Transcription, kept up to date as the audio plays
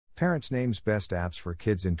Parents names best apps for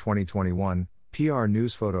kids in 2021, PR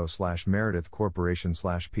News Photo / Meredith Corporation /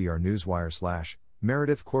 PR Newswire /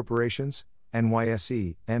 Meredith Corporations,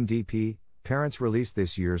 NYSE, MDP. Parents released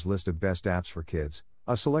this year's list of best apps for kids,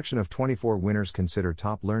 a selection of 24 winners considered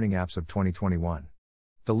top learning apps of 2021.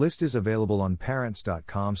 The list is available on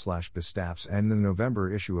parents.com/bestapps and in the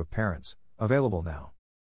November issue of Parents, available now.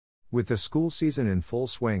 With the school season in full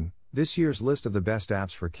swing, this year's list of the best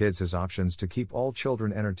apps for kids has options to keep all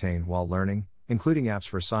children entertained while learning, including apps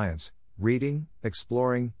for science, reading,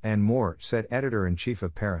 exploring, and more, said Editor-in-Chief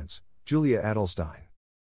of Parents, Julia Edelstein.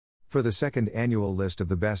 For the second annual list of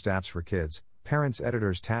the best apps for kids, Parents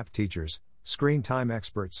editors tapped teachers, screen time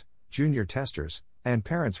experts, junior testers, and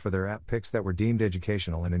parents for their app picks that were deemed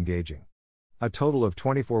educational and engaging. A total of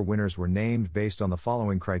 24 winners were named based on the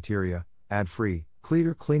following criteria: ad-free,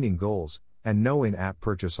 clear cleaning goals, and no in-app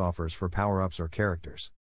purchase offers for power-ups or characters.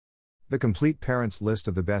 The complete Parents list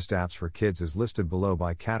of the best apps for kids is listed below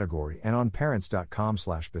by category and on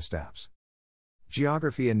parents.com/bestapps.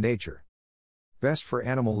 Geography and nature. Best for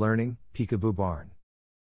animal learning, Peekaboo Barn.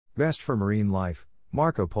 Best for marine life,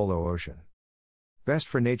 Marco Polo Ocean. Best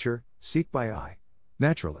for nature, Seek by Eye,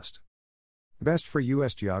 Naturalist. Best for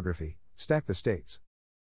U.S. geography, Stack the States.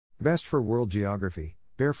 Best for world geography,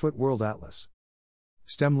 Barefoot World Atlas.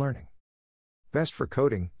 STEM learning. Best for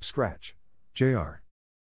coding, Scratch, JR.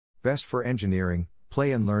 Best for engineering,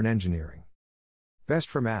 Play and Learn Engineering. Best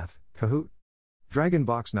for math, Kahoot, Dragon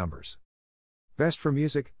Box Numbers. Best for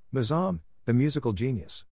music, Mazam, The Musical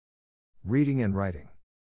Genius. Reading and writing.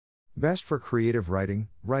 Best for creative writing,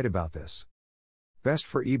 Write About This. Best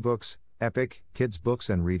for ebooks, Epic, Kids Books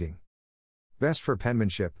and Reading. Best for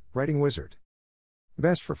penmanship, Writing Wizard.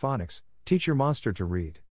 Best for phonics, Teach Your Monster to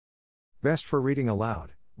Read. Best for reading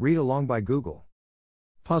aloud, Read Along by Google.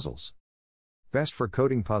 Puzzles. Best for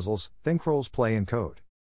coding puzzles, ThinkRolls Play and Code.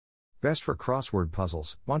 Best for crossword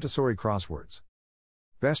puzzles, Montessori Crosswords.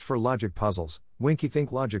 Best for logic puzzles, Winky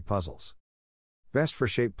Think Logic Puzzles. Best for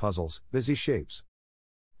shape puzzles, Busy Shapes.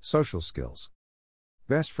 Social skills.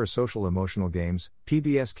 Best for social emotional games,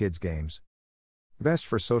 PBS Kids Games. Best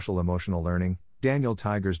for social emotional learning, Daniel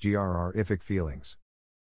Tiger's GRR-ific Feelings.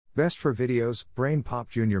 Best for videos, Brain Pop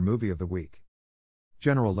Junior Movie of the Week.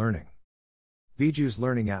 General learning. Biju's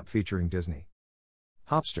learning app featuring Disney.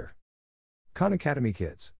 Hopster. Khan Academy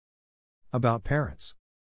Kids. About parents.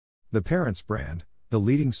 The Parents brand, the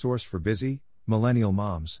leading source for busy, millennial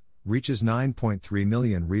moms, reaches 9.3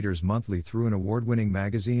 million readers monthly through an award-winning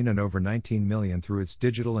magazine and over 19 million through its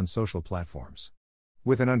digital and social platforms.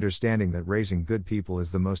 With an understanding that raising good people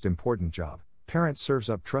is the most important job, Parents serves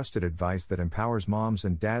up trusted advice that empowers moms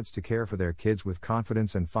and dads to care for their kids with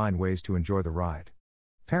confidence and find ways to enjoy the ride.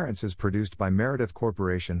 Parents is produced by Meredith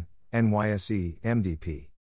Corporation, NYSE, MDP.